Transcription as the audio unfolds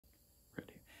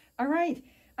All right,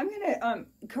 I'm gonna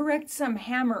correct some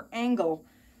hammer angle.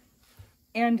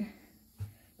 And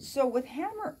so with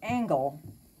hammer angle,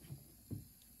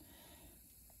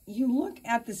 you look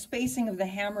at the spacing of the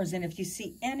hammers, and if you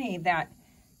see any that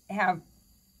have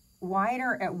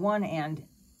wider at one end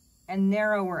and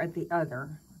narrower at the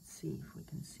other, let's see if we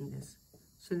can see this.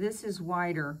 So this is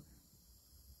wider,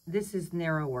 this is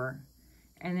narrower,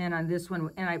 and then on this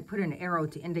one, and I put an arrow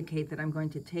to indicate that I'm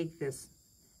going to take this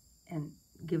and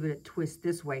give it a twist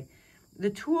this way.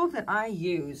 The tool that I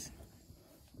use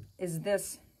is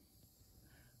this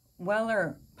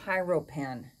Weller Pyro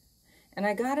pen, and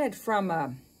I got it from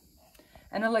an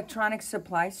electronic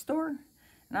supply store.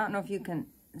 And I don't know if you can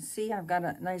see, I've got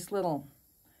a nice little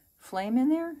flame in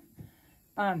there.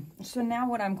 So now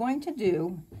what I'm going to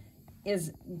do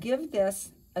is give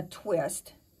this a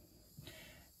twist,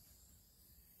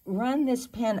 run this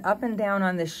pen up and down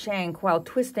on the shank while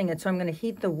twisting it, so I'm going to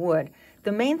heat the wood.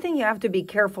 The main thing you have to be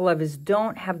careful of is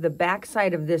don't have the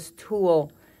backside of this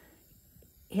tool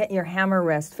hit your hammer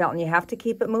rest felt, and you have to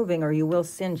keep it moving or you will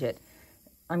singe it.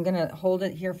 I'm going to hold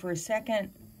it here for a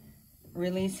second,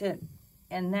 release it,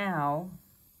 and now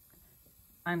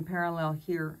I'm parallel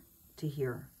here to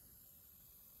here.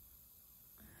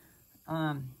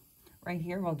 Right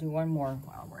here, we'll do one more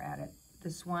while we're at it.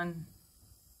 This one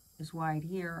is wide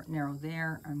here, narrow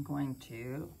there. I'm going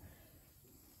to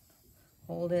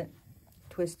hold it,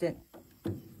 twist it,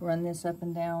 run this up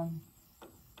and down.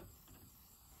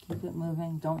 Keep it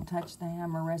moving. Don't touch the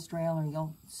hammer rest rail or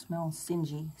you'll smell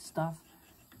singy stuff.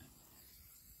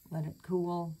 Let it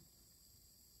cool.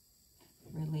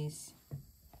 Release.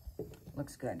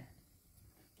 Looks good.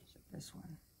 This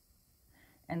one.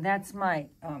 And that's my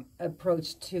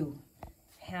approach to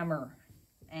hammer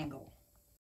angle.